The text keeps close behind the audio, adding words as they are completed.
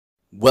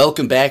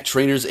Welcome back,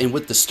 trainers, and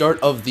with the start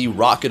of the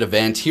Rocket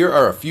event, here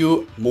are a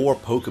few more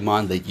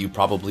Pokemon that you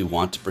probably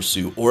want to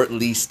pursue, or at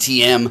least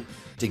TM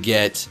to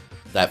get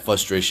that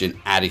frustration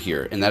out of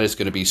here. And that is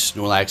going to be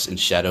Snorlax and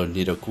Shadow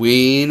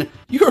Nidoqueen.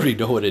 You already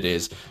know what it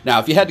is. Now,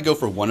 if you had to go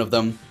for one of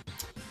them,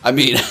 I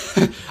mean,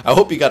 I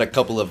hope you got a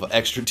couple of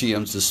extra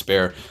TMs to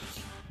spare.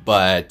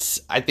 But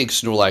I think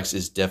Snorlax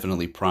is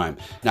definitely prime.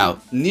 Now,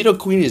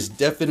 Nidoqueen is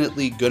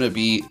definitely going to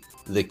be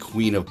the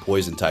queen of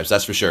poison types,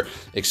 that's for sure,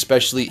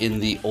 especially in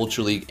the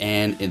Ultra League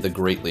and in the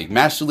Great League.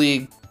 Master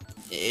League,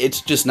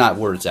 it's just not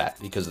where it's at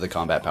because of the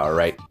combat power,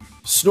 right?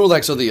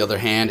 Snorlax, on the other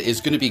hand,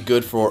 is going to be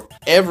good for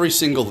every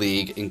single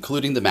league,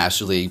 including the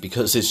Master League,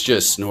 because it's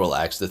just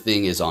Snorlax. The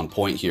thing is on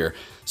point here.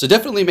 So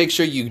definitely make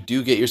sure you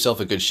do get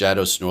yourself a good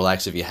Shadow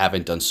Snorlax if you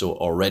haven't done so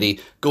already.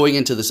 Going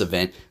into this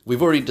event,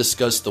 we've already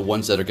discussed the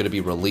ones that are going to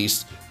be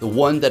released. The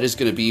one that is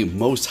going to be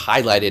most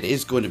highlighted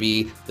is going to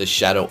be the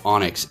Shadow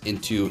Onyx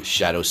into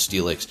Shadow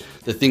Steelix.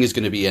 The thing is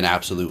going to be an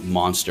absolute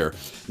monster.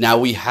 Now,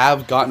 we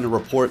have gotten a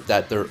report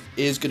that there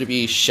is going to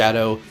be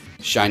Shadow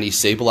Shiny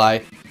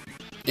Sableye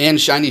and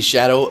Shiny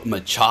Shadow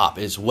Machop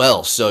as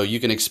well. So you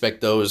can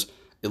expect those,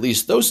 at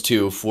least those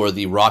two, for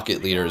the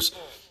Rocket leaders.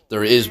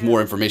 There is more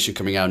information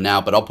coming out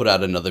now, but I'll put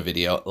out another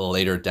video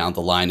later down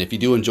the line. If you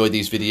do enjoy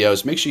these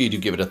videos, make sure you do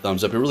give it a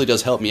thumbs up. It really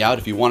does help me out.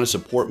 If you want to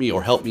support me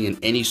or help me in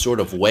any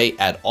sort of way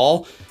at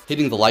all,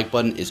 hitting the like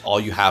button is all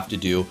you have to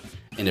do,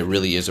 and it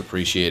really is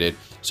appreciated.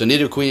 So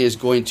Nidoqueen is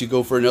going to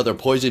go for another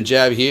poison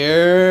jab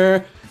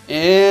here,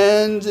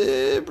 and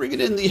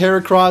bringing in the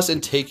Heracross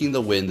and taking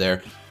the win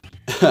there.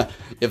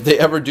 If they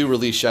ever do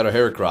release Shadow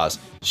Heracross,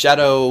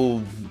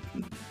 Shadow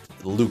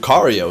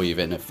Lucario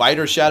even,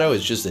 Fighter Shadow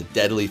is just a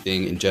deadly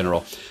thing in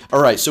general.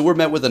 Alright, so we're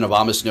met with an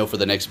Abomasnow for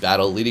the next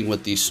battle, leading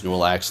with the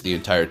Snorlax the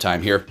entire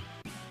time here.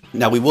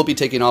 Now we will be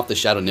taking off the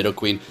Shadow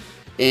Nidoqueen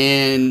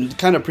and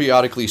kind of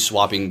periodically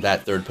swapping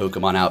that third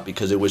Pokemon out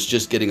because it was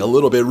just getting a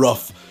little bit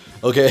rough,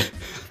 okay?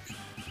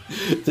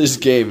 This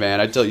game, man,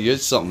 I tell you,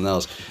 it's something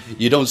else.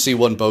 You don't see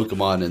one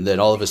Pokemon and then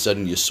all of a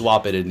sudden you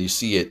swap it and you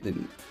see it.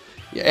 And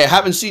I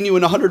haven't seen you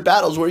in 100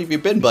 battles. Where have you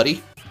been,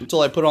 buddy? Until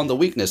I put on the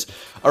weakness.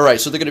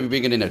 Alright, so they're going to be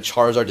bringing in a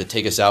Charizard to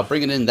take us out.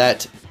 Bringing in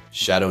that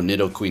Shadow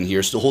Nidoqueen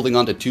here. Still holding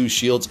on to 2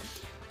 shields.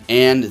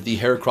 And the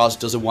Heracross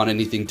doesn't want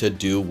anything to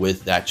do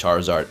with that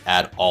Charizard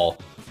at all.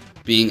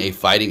 Being a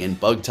fighting and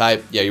bug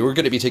type, yeah, you're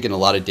going to be taking a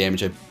lot of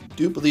damage. I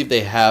do believe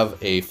they have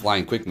a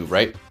flying quick move,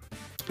 right?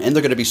 And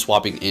they're going to be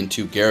swapping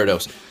into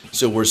Gyarados.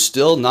 So we're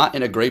still not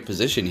in a great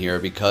position here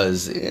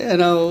because, you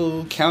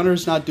know,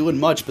 counter's not doing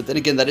much. But then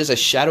again, that is a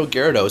Shadow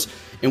Gyarados.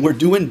 And we're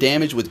doing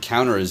damage with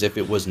counter as if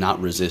it was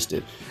not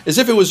resisted. As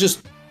if it was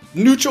just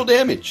neutral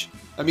damage.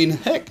 I mean,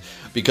 heck,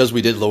 because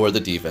we did lower the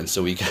defense.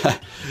 So we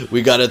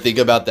got to think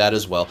about that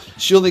as well.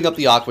 Shielding up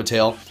the Aqua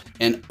Tail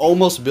and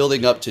almost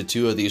building up to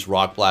 2 of these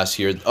Rock Blasts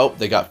here. Oh,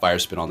 they got Fire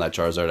Spin on that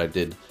Charizard. I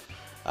did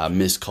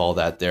miscall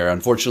that there.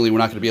 Unfortunately, we're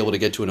not going to be able to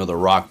get to another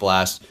Rock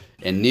Blast.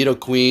 And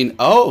Nidoqueen,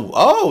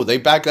 oh, they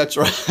back, that's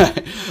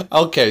right.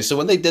 Okay, so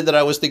when they did that,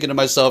 I was thinking to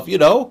myself, you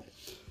know,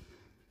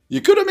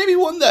 you could have maybe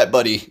won that,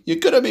 buddy. You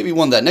could have maybe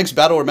won that. Next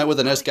battle, we're met with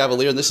an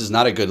Escavalier, and this is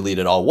not a good lead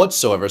at all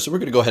whatsoever. So we're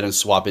going to go ahead and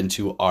swap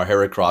into our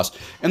Heracross.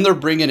 And they're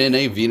bringing in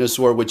a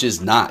Venusaur, which is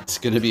not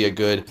going to be a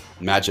good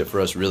matchup for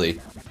us, really.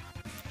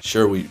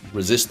 Sure, we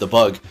resist the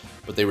bug,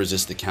 but they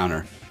resist the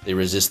counter. They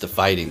resist the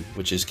fighting,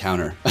 which is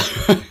counter.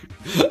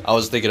 I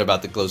was thinking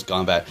about the close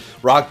combat.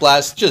 Rock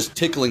Blast, just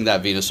tickling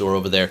that Venusaur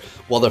over there.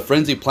 While the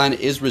Frenzy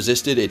Plant is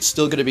resisted, it's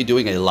still going to be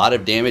doing a lot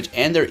of damage,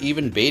 and they're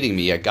even baiting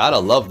me. I gotta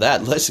love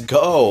that. Let's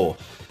go.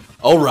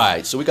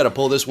 Alright, so we got to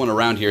pull this one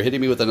around here.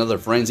 Hitting me with another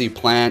Frenzy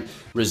Plant,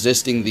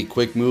 resisting the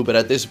quick move, but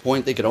at this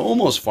point, they could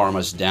almost farm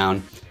us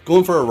down.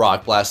 Going for a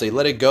Rock Blast, they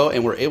let it go,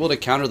 and we're able to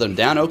counter them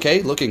down.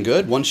 Okay, looking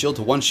good. 1 shield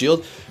to 1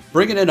 shield.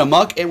 Bringing in a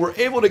Muck, and we're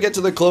able to get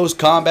to the close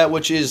combat,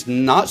 which is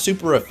not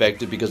super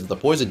effective because of the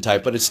poison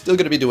type, but it's still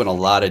going to be doing a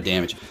lot of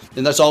damage.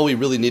 And that's all we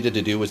really needed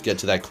to do was get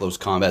to that close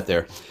combat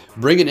there.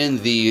 Bringing in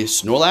the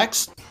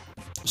Snorlax.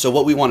 So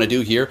what we want to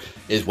do here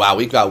is, wow,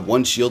 we've got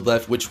 1 shield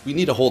left, which we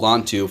need to hold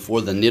on to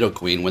for the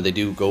Nidoqueen when they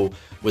do go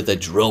with a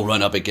drill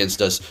run up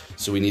against us.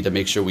 So we need to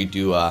make sure we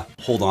do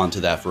hold on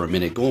to that for a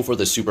minute. Going for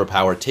the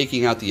superpower,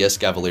 taking out the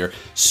Escavalier,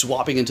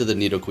 swapping into the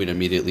Nidoqueen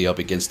immediately up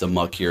against the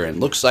Muck here. And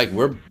looks like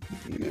we're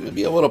going to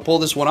be able to pull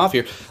this one off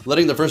here.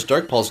 Letting the first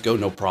Dark Pulse go,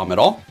 no problem at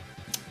all.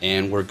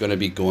 And we're going to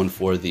be going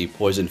for the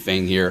Poison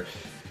Fang here.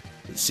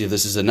 Let's see if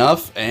this is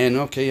enough. And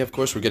okay, of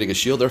course, we're getting a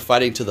shield. They're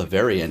fighting to the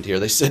very end here.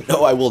 They said,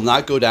 no, I will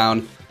not go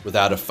down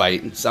without a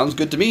fight. Sounds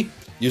good to me.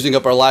 Using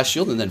up our last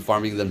shield and then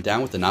farming them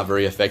down with the not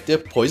very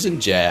effective Poison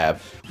Jab.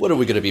 What are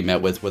we going to be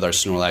met with our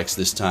Snorlax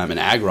this time? An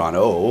Aggron.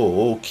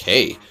 Oh,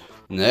 okay.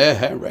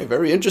 Right,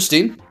 very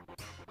interesting.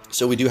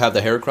 So we do have the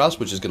Heracross,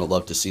 which is going to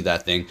love to see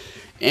that thing.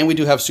 And we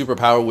do have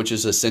Superpower, which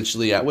is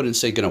essentially, I wouldn't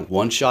say going to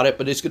one-shot it,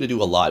 but it's going to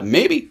do a lot.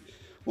 Maybe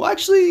Well,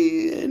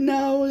 actually,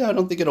 no, I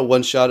don't think it'll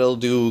one-shot. It'll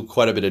do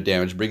quite a bit of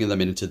damage, bringing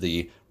them into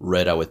the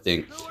red, I would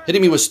think.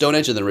 Hitting me with Stone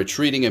Edge and then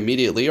retreating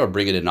immediately, or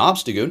bringing in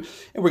Obstagoon.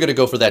 And we're going to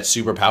go for that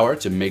superpower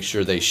to make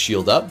sure they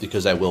shield up,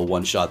 because I will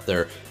one-shot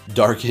their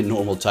Dark and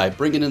Normal type.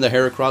 Bringing in the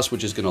Heracross,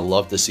 which is going to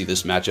love to see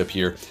this matchup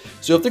here.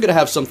 So if they're going to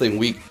have something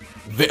weak...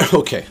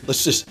 Okay,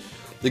 let's just...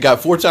 They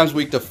got 4 times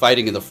weak to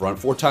fighting in the front,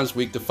 4 times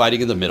weak to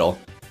fighting in the middle.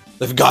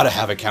 They've got to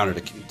have a counter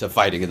to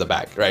fighting in the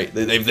back, right?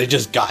 They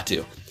just got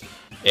to.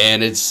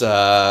 And it's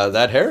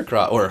that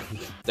Heracross, or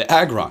the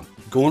Aggron,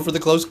 going for the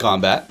close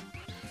combat.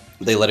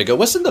 They let it go.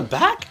 What's in the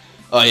back?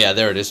 Oh yeah,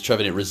 there it is.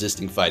 Trevenant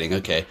resisting fighting.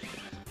 Okay.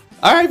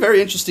 All right,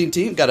 very interesting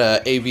team. Got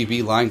a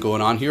ABB line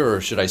going on here,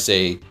 or should I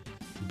say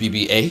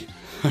BBA?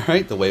 All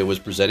right, the way it was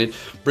presented.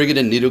 Bringing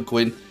in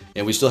Nidoqueen,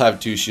 and we still have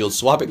 2 shields.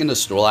 Swapping into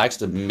Snorlax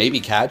to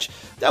maybe catch.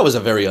 That was a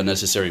very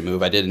unnecessary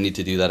move. I didn't need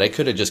to do that. I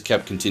could have just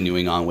kept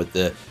continuing on with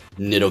the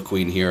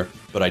Nidoqueen here,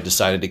 but I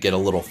decided to get a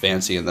little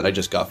fancy, and then I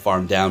just got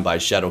farmed down by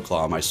Shadow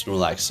Claw on my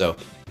Snorlax. So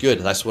good,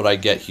 that's what I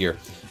get here.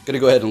 Gonna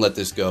go ahead and let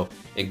this go,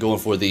 and going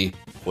for the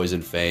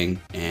Poison Fang,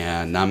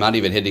 and I'm not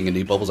even hitting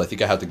any bubbles. I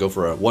think I have to go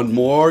for one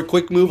more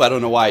quick move. I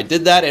don't know why I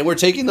did that, and we're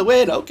taking the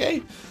win.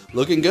 Okay,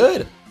 looking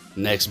good.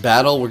 Next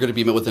battle, we're gonna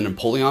be met with an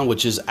Empoleon,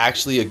 which is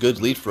actually a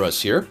good lead for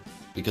us here,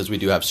 because we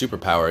do have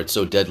superpower. It's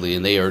so deadly,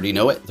 and they already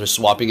know it. They're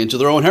swapping into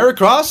their own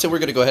Heracross, and we're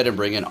gonna go ahead and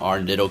bring in our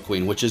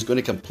Nidoqueen, which is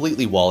gonna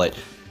completely wall it.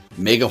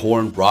 Mega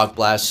Horn, Rock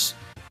Blast,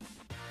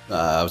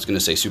 I was going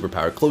to say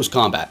superpower, close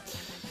combat.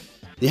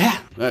 Yeah,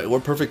 we're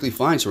perfectly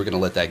fine, so we're going to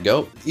let that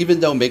go. Even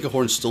though Mega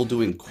Horn's still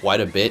doing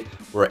quite a bit,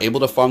 we're able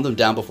to farm them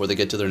down before they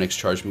get to their next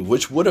charge move,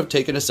 which would have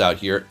taken us out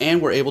here,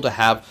 and we're able to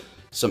have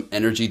some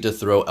energy to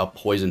throw a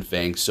Poison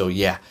Fang. So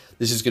yeah,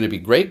 this is going to be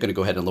great. Going to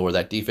go ahead and lower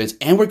that defense,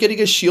 and we're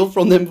getting a shield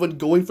from them when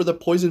going for the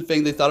Poison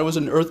Fang. They thought it was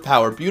an Earth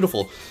Power.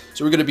 Beautiful.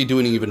 So we're going to be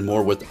doing even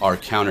more with our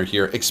counter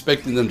here,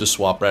 expecting them to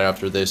swap right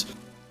after this.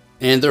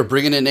 And they're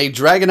bringing in a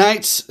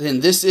Dragonite,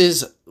 and this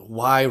is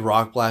why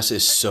Rock Blast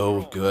is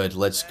so good.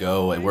 Let's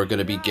go, and we're going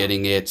to be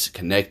getting it,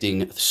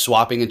 connecting,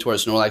 swapping into our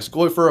Snorlax,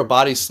 going for a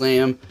Body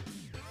Slam.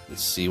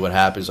 Let's see what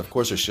happens. Of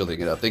course, they're shielding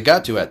it up. They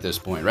got to at this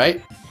point,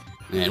 right?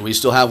 And we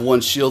still have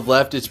 1 shield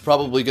left. It's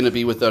probably going to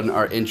be within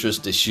our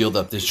interest to shield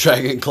up this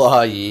Dragon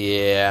Claw.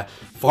 Yeah,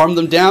 farm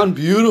them down.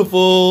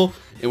 Beautiful.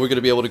 And we're going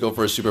to be able to go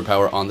for a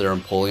superpower on their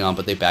Empoleon,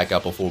 but they back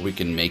up before we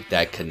can make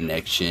that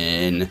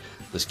connection.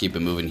 Let's keep it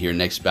moving here.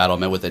 Next battle,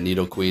 met with a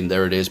Nidoqueen.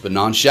 There it is, but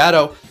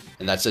non-Shadow.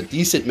 And that's a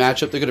decent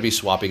matchup. They're going to be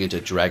swapping into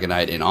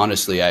Dragonite. And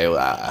honestly,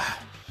 I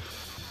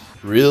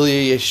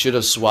really should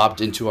have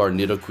swapped into our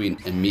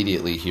Nidoqueen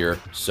immediately here.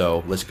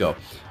 So let's go.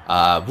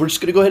 We're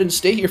just going to go ahead and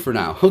stay here for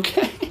now.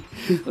 Okay.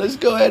 Let's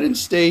go ahead and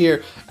stay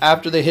here.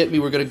 After they hit me,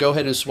 we're going to go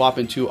ahead and swap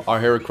into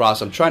our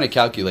Heracross. I'm trying to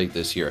calculate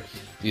this here.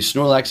 The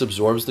Snorlax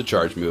absorbs the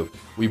charge move.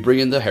 We bring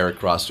in the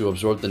Heracross to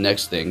absorb the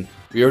next thing.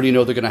 We already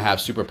know they're going to have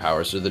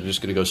superpowers, so they're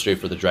just going to go straight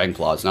for the Dragon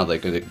Claw. It's not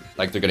like they're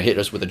going to hit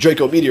us with a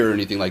Draco Meteor or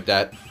anything like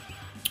that,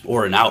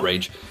 or an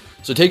Outrage.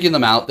 So taking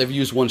them out, they've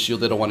used 1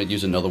 shield. They don't want to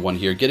use another one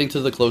here. Getting to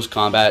the close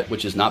combat,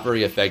 which is not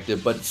very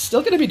effective, but it's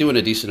still going to be doing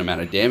a decent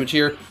amount of damage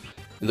here.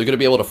 And they're going to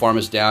be able to farm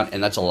us down,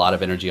 and that's a lot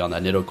of energy on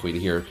that Nidoqueen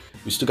here.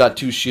 We still got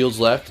 2 shields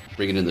left,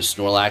 bringing in the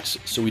Snorlax,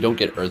 so we don't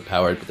get Earth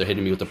Powered, but they're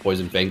hitting me with the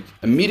Poison Fang,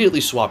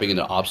 immediately swapping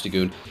into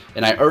Obstagoon,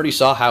 and I already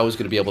saw how I was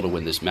going to be able to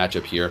win this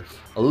matchup here.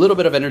 A little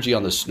bit of energy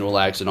on the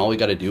Snorlax, and all we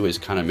got to do is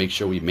kind of make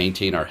sure we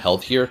maintain our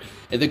health here,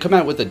 and then come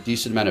out with a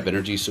decent amount of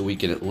energy so we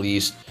can at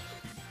least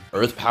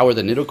Earth Power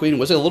the Nidoqueen.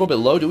 Was it a little bit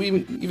low? Do we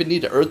even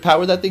need to Earth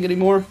Power that thing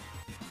anymore?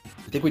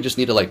 I think we just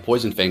need to like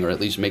Poison Fang, or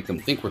at least make them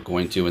think we're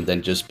going to, and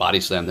then just Body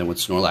Slam them with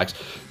Snorlax.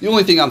 The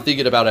only thing I'm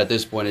thinking about at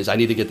this point is I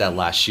need to get that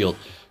last shield.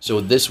 So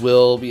this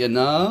will be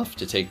enough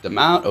to take them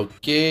out.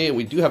 Okay,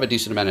 we do have a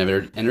decent amount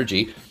of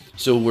energy.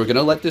 So we're going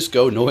to let this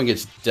go, knowing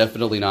it's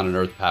definitely not an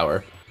Earth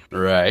Power.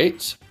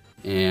 Right.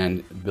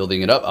 And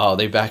building it up. Oh,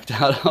 they backed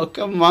out. Oh,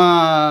 come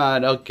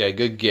on. Okay,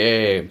 good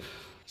game.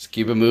 Let's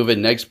keep it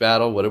moving. Next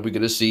battle, what are we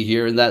going to see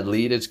here in that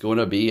lead? It's going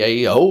to be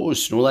a,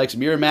 Snorlax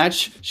mirror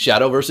match.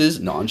 Shadow versus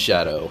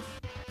non-Shadow.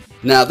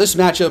 Now, this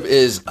matchup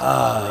is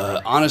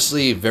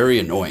honestly very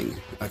annoying,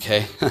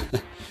 okay?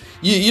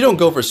 you don't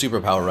go for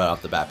superpower right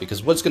off the bat,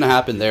 because what's going to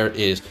happen there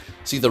is,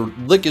 see, the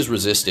lick is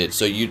resisted,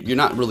 so you're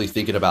not really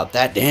thinking about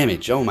that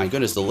damage. Oh my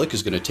goodness, the lick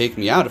is going to take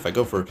me out if I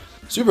go for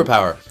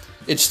superpower.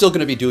 It's still going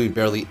to be doing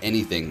barely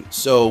anything.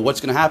 So what's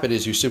going to happen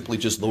is you simply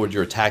just lowered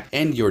your attack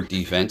and your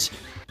defense,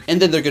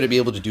 and then they're going to be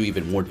able to do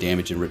even more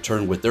damage in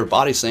return with their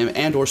Body Slam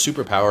and or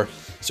superpower.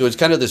 So it's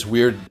kind of this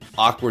weird,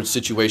 awkward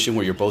situation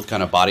where you're both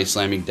kind of body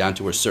slamming down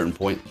to a certain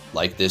point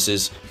like this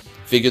is.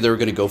 Figure they were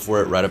going to go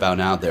for it right about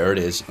now. There it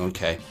is.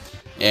 Okay.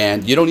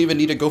 And you don't even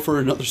need to go for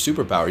another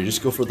superpower. You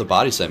just go for the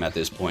Body Slam at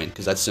this point,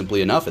 because that's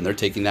simply enough, and they're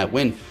taking that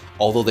win.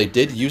 Although they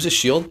did use a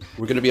shield,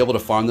 we're going to be able to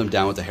farm them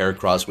down with the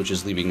Heracross, which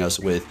is leaving us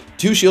with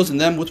 2 shields and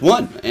them with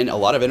 1, and a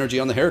lot of energy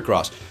on the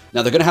Heracross.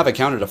 Now they're going to have a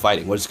counter to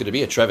fighting. What is going to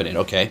be? A Trevenant.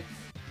 Okay.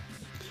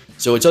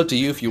 So it's up to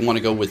you if you want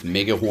to go with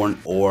Mega Horn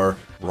or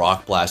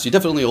Rock Blast. You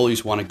definitely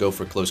always want to go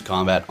for close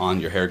combat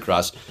on your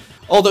Heracross.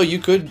 Although you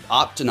could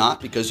opt to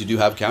not because you do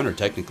have counter.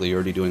 Technically, you're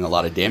already doing a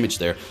lot of damage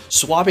there.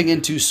 Swapping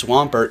into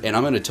Swampert, and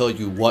I'm going to tell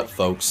you what,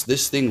 folks.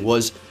 This thing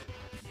was...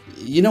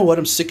 You know what?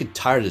 I'm sick and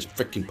tired of this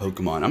freaking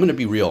Pokemon. I'm going to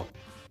be real.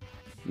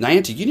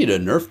 Niantic, you need to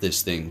nerf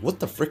this thing. What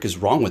the frick is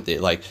wrong with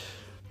it? Like,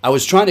 I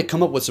was trying to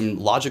come up with some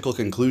logical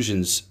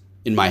conclusions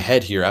in my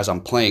head here as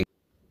I'm playing.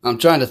 I'm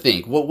trying to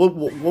think,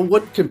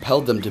 what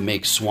compelled them to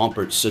make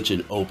Swampert such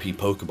an OP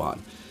Pokemon?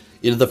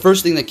 You know, the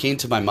first thing that came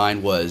to my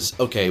mind was,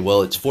 okay,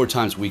 well, it's 4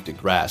 times weak to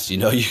grass. You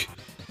know,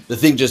 the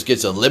thing just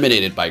gets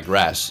eliminated by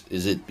grass.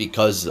 Is it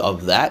because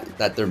of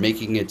that they're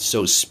making it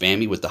so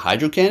spammy with the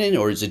Hydro Cannon?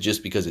 Or is it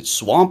just because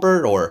it's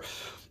Swampert? Or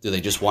do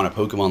they just want a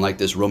Pokemon like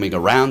this roaming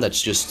around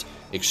that's just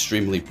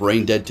extremely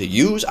brain dead to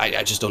use?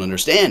 I just don't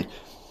understand.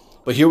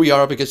 But here we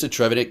are up against a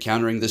Trevenant,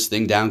 countering this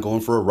thing down, going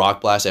for a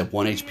Rock Blast at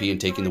 1 HP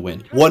and taking the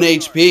win. 1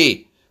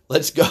 HP!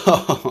 Let's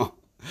go!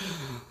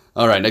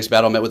 Alright, next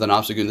battle met with an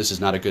Obstagoon. This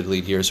is not a good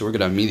lead here, so we're going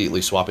to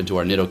immediately swap into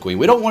our Nidoqueen.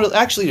 We don't want to...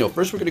 Actually, no.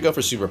 First, we're going to go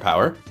for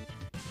Superpower.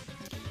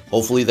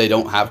 Hopefully, they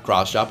don't have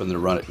Cross Chop and they're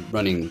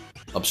running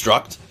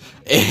Obstruct.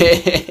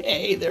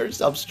 Hey, there's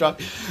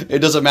Obstruct. It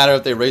doesn't matter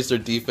if they raise their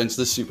defense.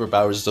 This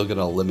Superpower is still going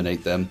to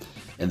eliminate them.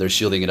 And they're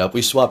shielding it up.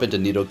 We swap into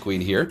Nidoqueen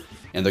here,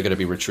 and they're going to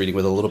be retreating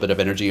with a little bit of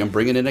energy and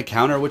bringing in a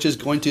counter, which is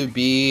going to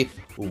be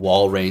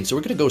Wall Rain. So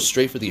we're going to go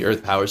straight for the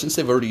Earth Power. Since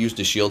they've already used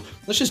a shield,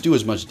 let's just do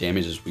as much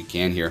damage as we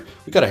can here.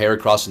 We got a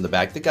Heracross in the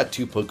back. They got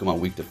 2 Pokemon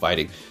weak to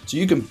fighting. So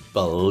you can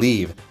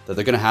believe that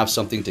they're going to have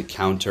something to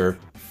counter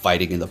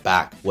fighting in the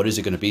back. What is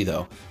it going to be,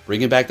 though?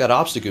 Bringing back that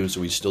Obstagoon, so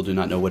we still do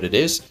not know what it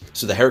is.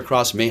 So the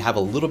Heracross may have a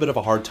little bit of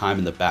a hard time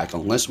in the back,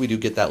 unless we do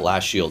get that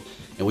last shield.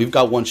 And we've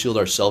got 1 shield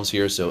ourselves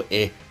here, so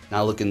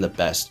not looking the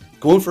best.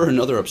 Going for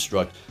another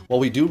Obstruct. While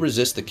we do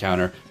resist the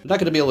counter, they're not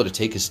going to be able to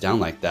take us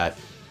down like that.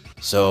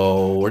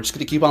 So we're just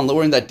going to keep on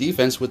lowering that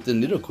defense with the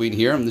Nidoqueen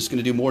here. I'm just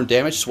going to do more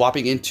damage,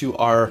 swapping into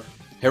our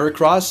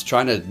Heracross,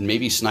 trying to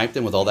maybe snipe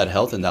them with all that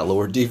health and that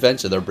lower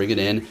defense, and they're bringing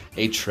in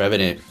a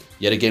Trevenant.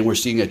 Yet again, we're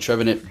seeing a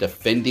Trevenant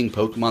defending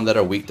Pokemon that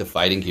are weak to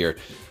fighting here.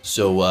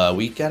 So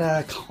we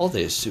gotta call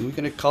this. Are we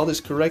gonna call this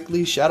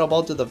correctly? Shadow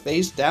Ball to the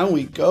face. Down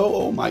we go.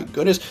 Oh my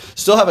goodness.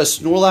 Still have a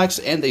Snorlax,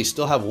 and they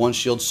still have 1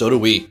 shield. So do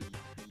we.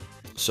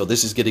 So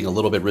this is getting a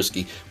little bit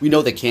risky. We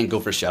know they can't go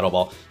for Shadow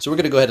Ball. So we're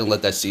going to go ahead and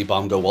let that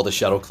C-Bomb go while the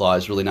Shadow Claw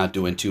is really not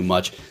doing too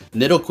much.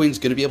 Nidoqueen's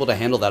going to be able to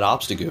handle that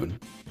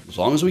Obstagoon. As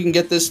long as we can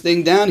get this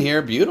thing down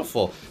here,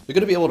 beautiful. They're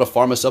going to be able to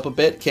farm us up a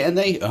bit, can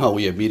they? Oh,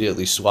 we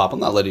immediately swap. I'm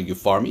not letting you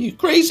farm me. You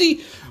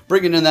crazy?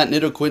 Bringing in that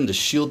Nidoqueen to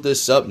shield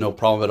this up, no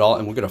problem at all.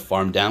 And we're going to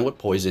farm down with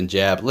Poison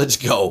Jab. Let's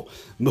go.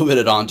 Moving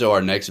it on to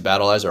our next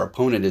battle as our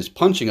opponent is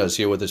punching us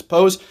here with his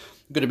pose.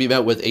 We're going to be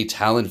met with a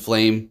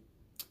Talonflame.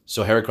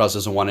 So Heracross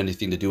doesn't want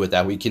anything to do with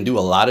that. We can do a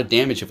lot of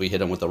damage if we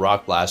hit him with a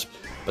Rock Blast,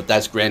 but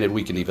that's granted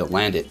we can even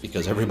land it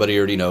because everybody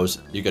already knows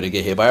you're going to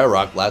get hit by a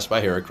Rock Blast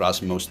by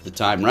Heracross most of the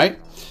time, right?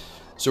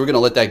 So we're going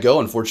to let that go.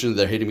 Unfortunately,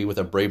 they're hitting me with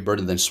a Brave Bird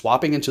and then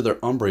swapping into their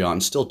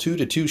Umbreon. Still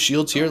 2-2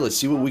 shields here. Let's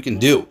see what we can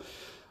do.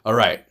 All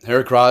right,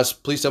 Heracross,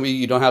 please tell me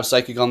you don't have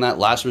Psychic on that.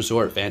 Last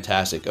Resort,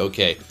 fantastic.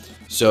 Okay,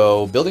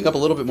 so building up a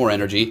little bit more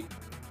energy.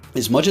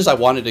 As much as I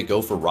wanted to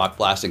go for Rock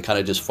Blast and kind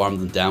of just farm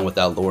them down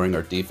without lowering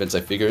our defense, I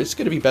figure it's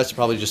going to be best to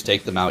probably just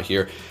take them out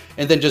here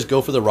and then just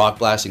go for the Rock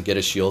Blast and get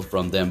a shield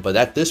from them. But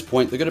at this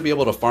point, they're going to be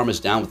able to farm us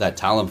down with that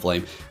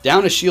Talonflame.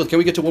 Down a shield. Can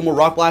we get to 1 more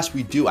Rock Blast?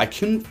 We do. I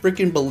couldn't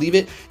freaking believe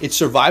it. It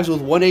survives with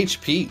 1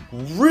 HP.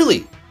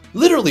 Really?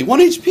 Literally 1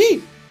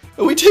 HP.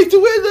 And we take the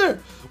win there.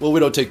 Well,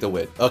 we don't take the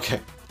win. Okay.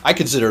 I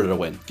consider it a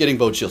win, getting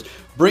both shields.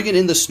 Bringing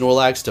in the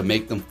Snorlax to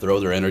make them throw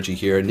their energy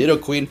here.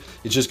 Nidoqueen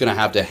is just going to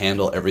have to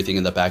handle everything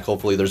in the back.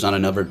 Hopefully there's not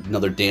another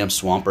damn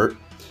Swampert.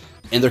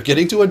 And they're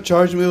getting to a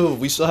charge move.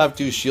 We still have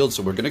 2 shields,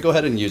 so we're going to go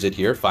ahead and use it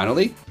here,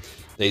 finally.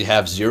 They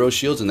have 0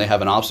 shields, and they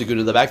have an Obstagoon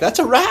in the back. That's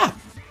a wrap!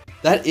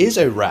 That is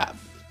a wrap.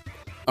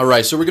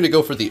 Alright, so we're going to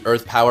go for the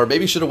Earth Power.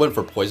 Maybe should have went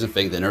for Poison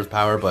Fang than Earth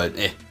Power, but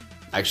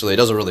actually, it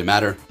doesn't really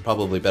matter.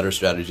 Probably better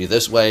strategy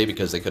this way,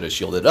 because they could have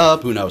shielded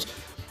up. Who knows?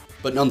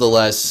 But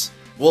nonetheless...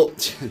 Well,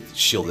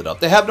 shielded up.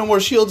 They have no more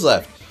shields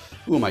left.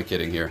 Who am I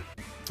kidding here?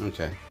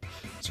 Okay.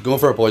 So going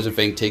for a Poison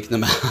Fang, taking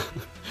them out.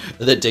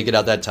 And then taking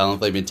out that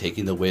Talonflame and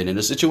taking the win in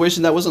a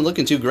situation that wasn't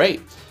looking too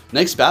great.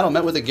 Next battle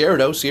met with a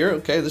Gyarados here.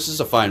 Okay, this is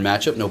a fine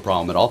matchup. No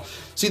problem at all.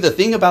 See, the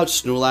thing about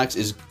Snorlax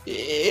is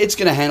it's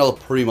going to handle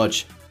pretty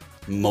much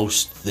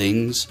most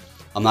things.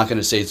 I'm not going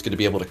to say it's going to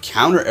be able to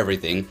counter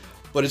everything,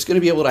 but it's going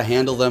to be able to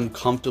handle them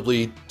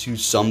comfortably to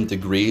some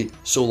degree,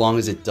 so long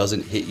as it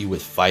doesn't hit you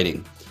with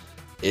fighting.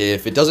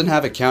 If it doesn't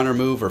have a counter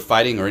move or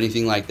fighting or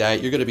anything like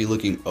that, you're going to be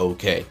looking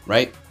okay,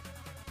 right?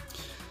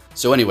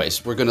 So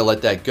anyways, we're going to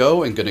let that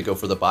go and going to go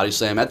for the Body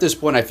Slam. At this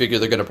point, I figure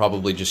they're going to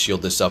probably just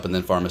shield this up and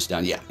then farm us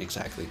down. Yeah,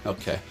 exactly.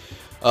 Okay.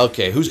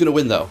 Okay, who's going to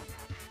win, though?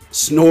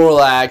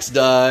 Snorlax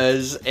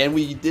does. And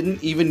we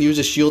didn't even use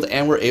a shield,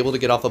 and we're able to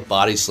get off a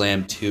Body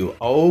Slam, too.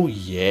 Oh,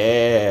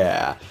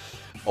 yeah.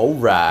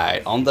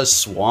 Alright, on the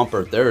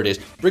Swampert, there it is.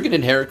 Bringing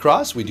in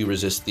Heracross, we do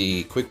resist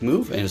the quick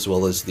move as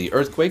well as the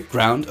Earthquake.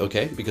 Ground,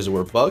 okay, because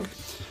we're Bug.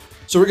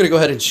 So we're going to go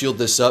ahead and shield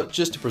this up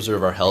just to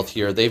preserve our health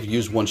here. They've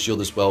used one shield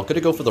as well. Going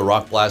to go for the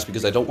Rock Blast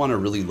because I don't want to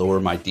really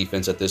lower my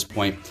defense at this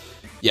point.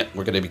 Yep,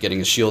 we're going to be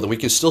getting a shield, and we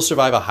can still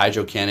survive a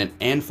Hydro Cannon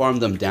and farm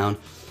them down.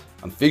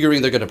 I'm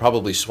figuring they're going to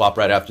probably swap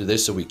right after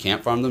this so we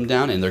can't farm them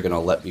down, and they're going to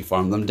let me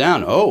farm them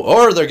down. Oh,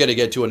 or they're going to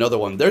get to another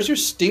one. There's your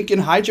stinking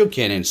Hydro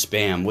Cannon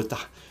spam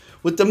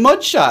with the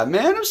Mud Shot,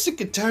 man. I'm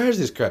sick and tired of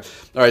this crap.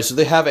 All right, so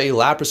they have a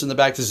Lapras in the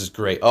back. This is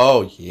great.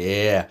 Oh,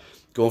 yeah.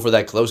 Going for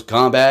that close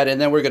combat, and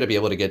then we're going to be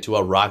able to get to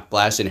a Rock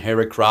Blast and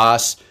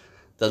Heracross.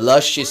 The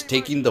Lush is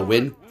taking the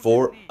win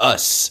for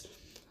us.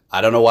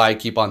 I don't know why I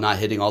keep on not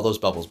hitting all those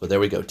bubbles, but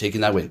there we go,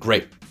 taking that win.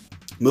 Great.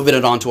 Moving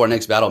it on to our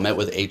next battle, met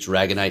with a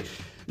Dragonite.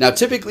 Now,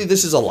 typically,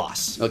 this is a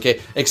loss,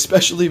 okay?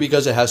 Especially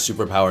because it has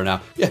superpower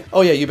now. Yeah,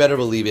 oh yeah, you better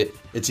believe it.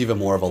 It's even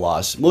more of a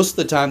loss. Most of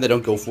the time, they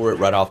don't go for it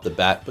right off the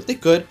bat, but they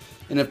could.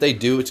 And if they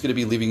do, it's going to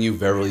be leaving you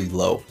very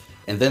low.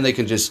 And then they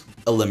can just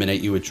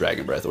eliminate you with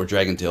Dragon Breath or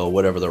Dragon Tail,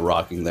 whatever they're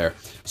rocking there.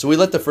 So we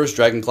let the first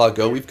Dragon Claw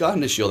go. We've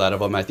gotten a shield out of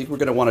them. I think we're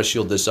going to want to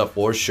shield this up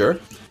for sure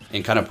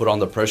and kind of put on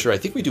the pressure. I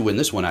think we do win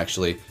this one,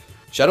 actually.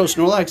 Shadow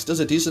Snorlax does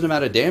a decent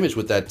amount of damage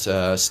with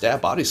that stab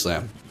body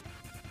slam.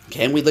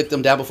 Can we lick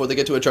them down before they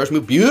get to a charge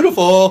move?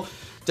 Beautiful!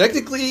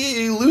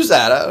 Technically, you lose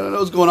that. I don't know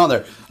what's going on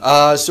there.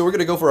 So we're going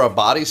to go for a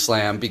body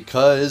slam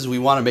because we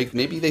want to make...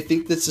 Maybe they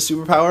think that's a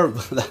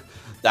superpower.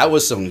 That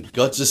was some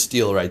guts of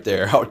steel right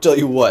there. I'll tell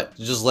you what.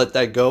 Just let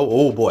that go.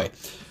 Oh, boy.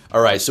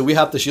 All right, so we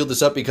have to shield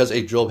this up because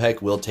a Drill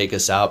Peck will take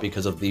us out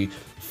because of the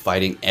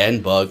fighting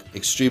and bug.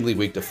 Extremely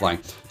weak to flying.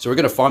 So we're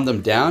going to farm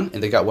them down,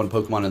 and they got one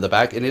Pokemon in the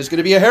back, and it's going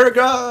to be a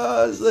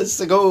Heracross. Let's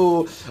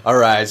go. All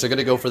right, so going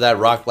to go for that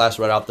Rock Blast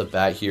right off the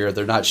bat here.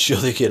 They're not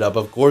shielding it up.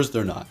 Of course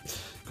they're not.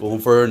 Going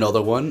for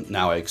another one.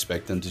 Now I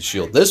expect them to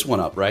shield this one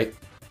up, right?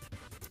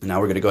 Now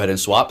we're going to go ahead and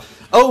swap.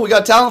 Oh, we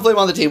got Talonflame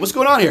on the team. What's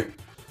going on here?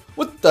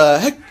 What the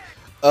heck?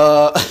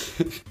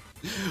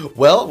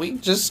 Well, we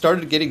just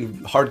started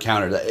getting hard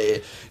countered.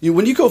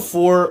 When you go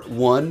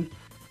 4-1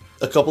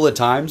 a couple of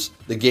times,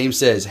 the game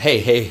says,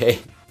 hey,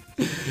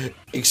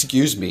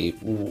 excuse me,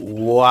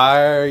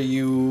 why are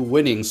you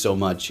winning so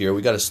much here?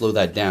 We got to slow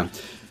that down.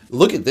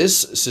 Look at this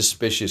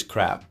suspicious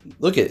crap.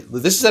 Look at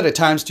this is at a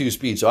 ×2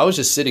 speed. So I was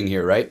just sitting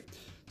here, right?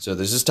 So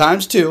this is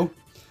 ×2.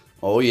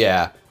 Oh,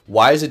 yeah.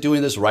 Why is it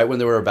doing this right when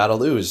they were about to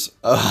lose?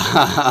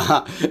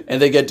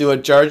 And they get to a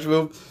charge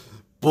move?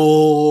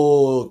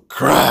 Bull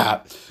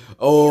crap.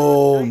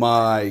 Oh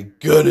my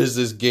goodness,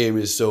 this game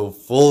is so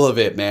full of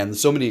it, man.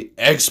 So many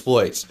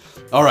exploits.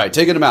 All right,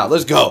 taking them out.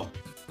 Let's go.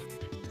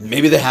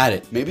 Maybe they had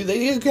it. Maybe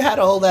they had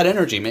all that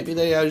energy. Maybe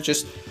they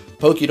just...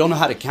 Poke, you don't know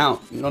how to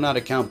count. You don't know how to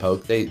count,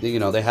 Poke. They you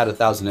know, they had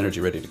 1,000 energy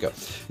ready to go.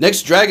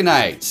 Next,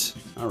 Dragonite.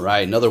 All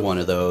right, another one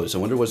of those. I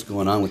wonder what's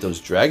going on with those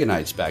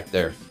Dragonites back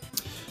there.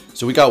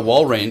 So we got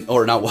Walrein,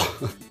 or not Wall...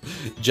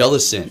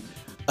 Jellicent.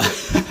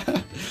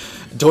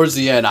 Towards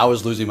the end, I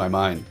was losing my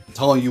mind.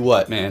 Telling you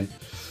what, man.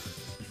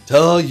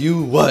 Tell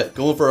you what.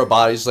 Going for a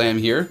body slam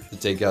here to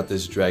take out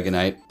this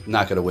Dragonite.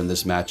 Not going to win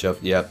this matchup.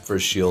 Yep,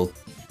 first shield.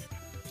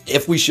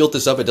 If we shield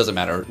this up, it doesn't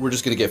matter. We're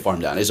just going to get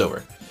farmed down. It's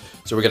over.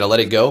 So we're going to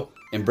let it go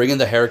and bring in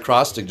the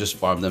Heracross to just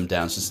farm them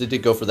down. Since they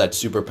did go for that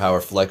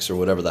superpower flex or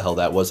whatever the hell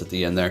that was at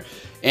the end there.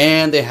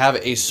 And they have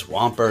a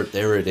Swampert.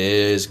 There it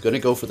is. Going to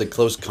go for the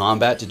close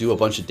combat to do a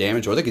bunch of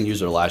damage. Or they can use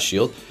their last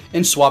shield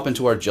and swap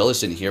into our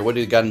Jellicent here. What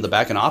do you got in the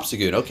back? An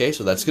Obstagoon. Okay,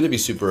 so that's going to be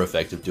super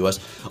effective to us.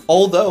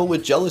 Although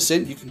with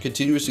Jellicent, you can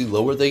continuously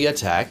lower the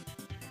attack.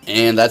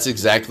 And that's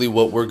exactly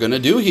what we're going to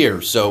do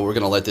here. So we're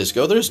going to let this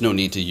go. There's no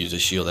need to use a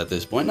shield at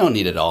this point. No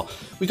need at all.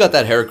 We got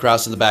that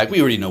Heracross in the back.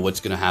 We already know what's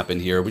going to happen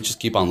here. We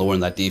just keep on lowering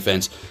that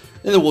defense.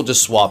 And then we'll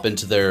just swap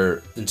into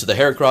the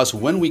Heracross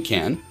when we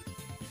can.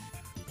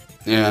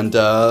 And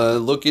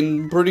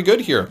looking pretty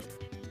good here.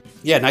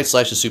 Yeah, Night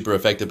Slash is super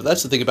effective. But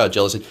that's the thing about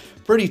Jellicent.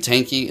 Pretty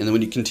tanky. And then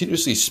when you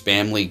continuously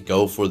spamly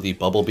go for the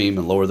Bubble Beam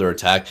and lower their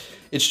attack,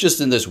 it's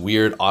just in this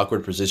weird,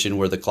 awkward position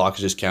where the clock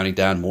is just counting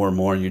down more and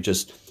more. And you're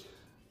just...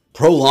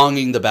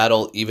 prolonging the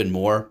battle even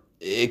more.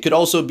 It could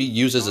also be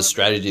used as a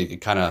strategy to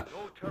kind of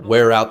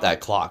wear out that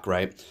clock,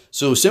 right?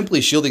 So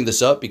simply shielding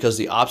this up because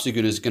the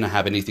Obstagoon is going to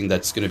have anything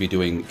that's going to be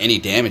doing any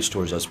damage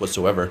towards us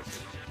whatsoever.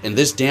 And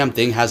this damn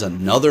thing has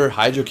another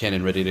Hydro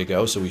Cannon ready to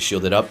go, so we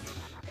shield it up.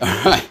 All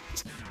right,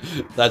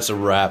 that's a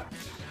wrap.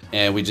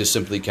 And we just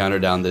simply counter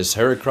down this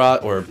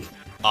Heracross or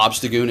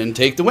Obstagoon and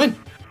take the win.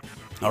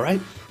 All right,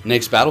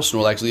 next battle,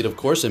 Snorlax lead, of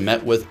course, and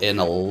met with an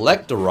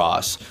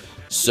Electaros.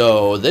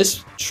 So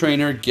this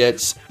trainer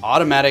gets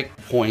automatic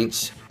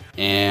points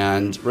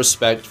and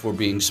respect for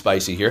being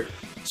spicy here.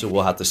 So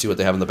we'll have to see what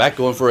they have in the back.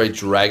 Going for a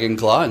Dragon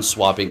Claw and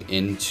swapping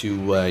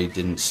into, I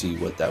didn't see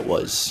what that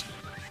was.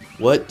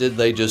 What did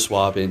they just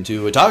swap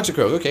into? A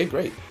Toxicroak. Okay,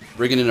 great.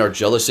 Bringing in our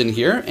Jellicent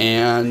here.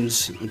 And,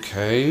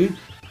 okay.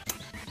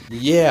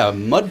 Yeah,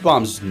 Mud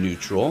Bomb's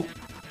neutral.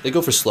 They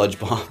go for Sludge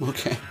Bomb.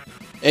 Okay.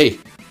 Hey,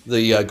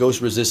 the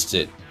Ghost resists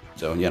it.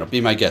 So, you know, be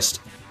my guest.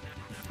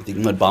 I think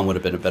Mud Bomb would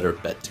have been a better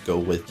bet to go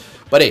with.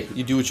 But hey,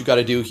 you do what you got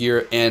to do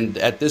here. And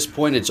at this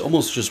point, it's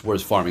almost just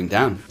worth farming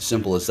down.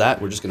 Simple as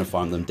that. We're just going to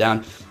farm them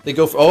down. They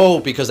go for, oh,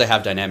 because they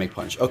have Dynamic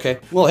Punch. Okay,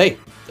 well, hey,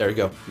 there you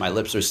go. My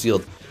lips are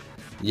sealed.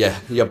 Yeah,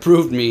 you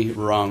proved me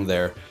wrong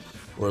there.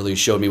 Or at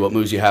least showed me what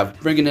moves you have.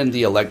 Bringing in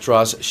the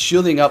Electros,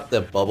 shielding up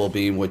the Bubble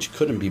Beam, which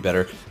couldn't be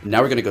better.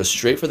 Now we're going to go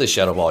straight for the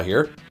Shadow Ball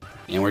here.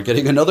 And we're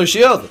getting another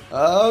shield.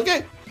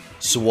 Okay.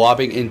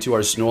 Swapping into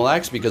our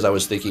Snorlax because I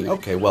was thinking,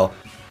 okay, well,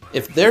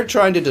 if they're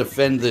trying to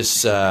defend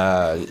this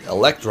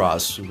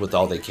Electros with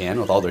all they can,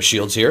 with all their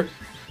shields here,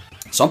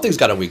 something's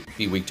got to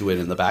be weak to it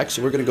in the back.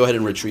 So we're going to go ahead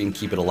and retreat and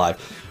keep it alive.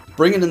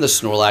 Bringing in the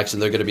Snorlax,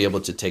 and they're going to be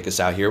able to take us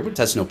out here.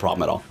 That's no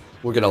problem at all.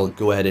 We're going to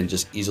go ahead and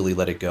just easily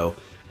let it go.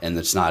 And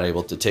it's not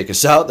able to take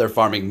us out. They're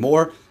farming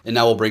more. And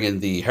now we'll bring in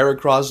the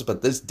Heracross.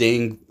 But this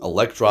dang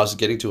Electros is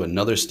getting to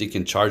another sneak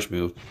and charge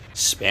move.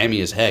 Spammy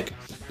as heck.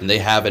 And they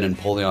have an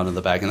Empoleon in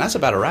the back. And that's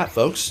about a wrap,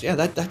 folks. Yeah,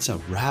 that's a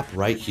wrap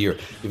right here.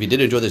 If you did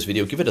enjoy this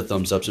video, give it a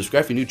thumbs up.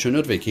 Subscribe if you're new, turn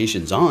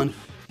notifications on.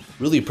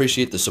 Really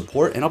appreciate the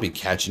support. And I'll be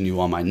catching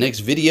you on my next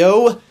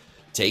video.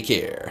 Take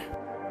care.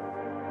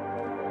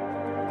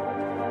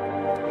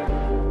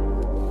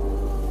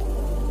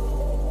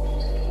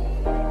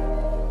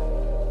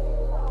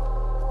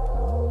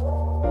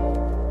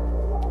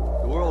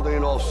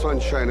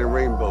 Sunshine and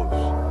rainbows.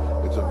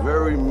 It's a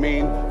very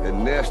mean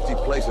and nasty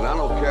place, and I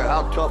don't care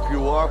how tough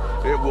you are,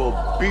 it will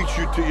beat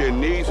you to your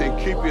knees and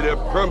keep you there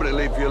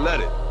permanently if you let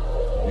it.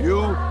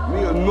 You,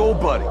 me, or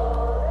nobody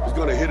is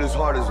gonna hit as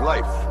hard as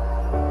life.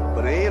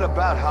 But it ain't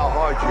about how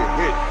hard you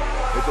hit.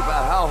 It's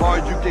about how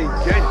hard you can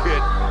get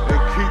hit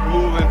and keep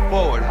moving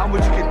forward. How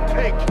much you can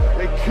take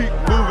and keep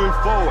moving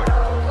forward.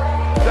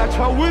 That's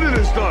how winning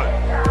is done.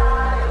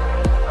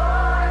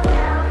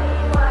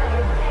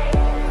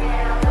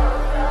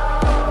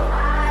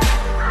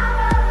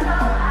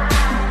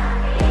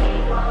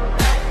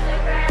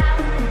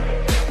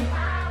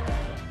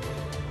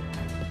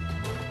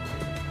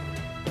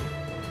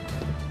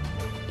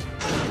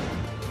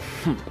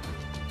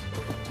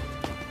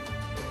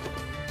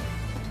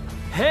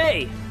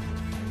 Hey!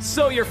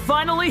 So you're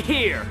finally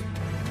here!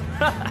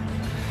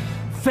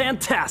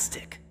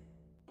 Fantastic!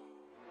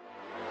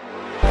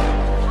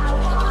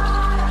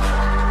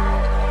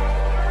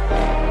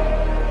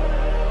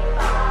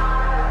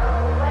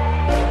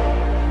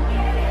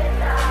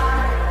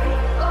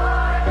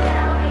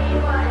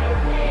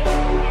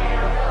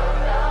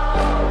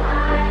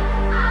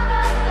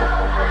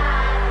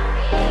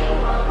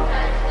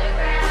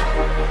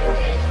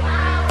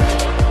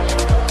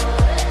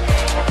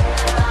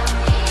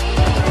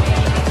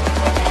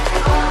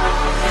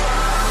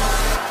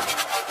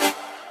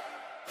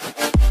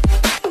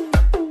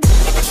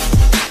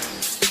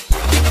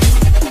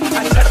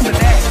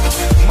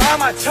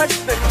 Touch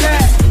the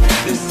cat.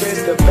 This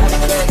is the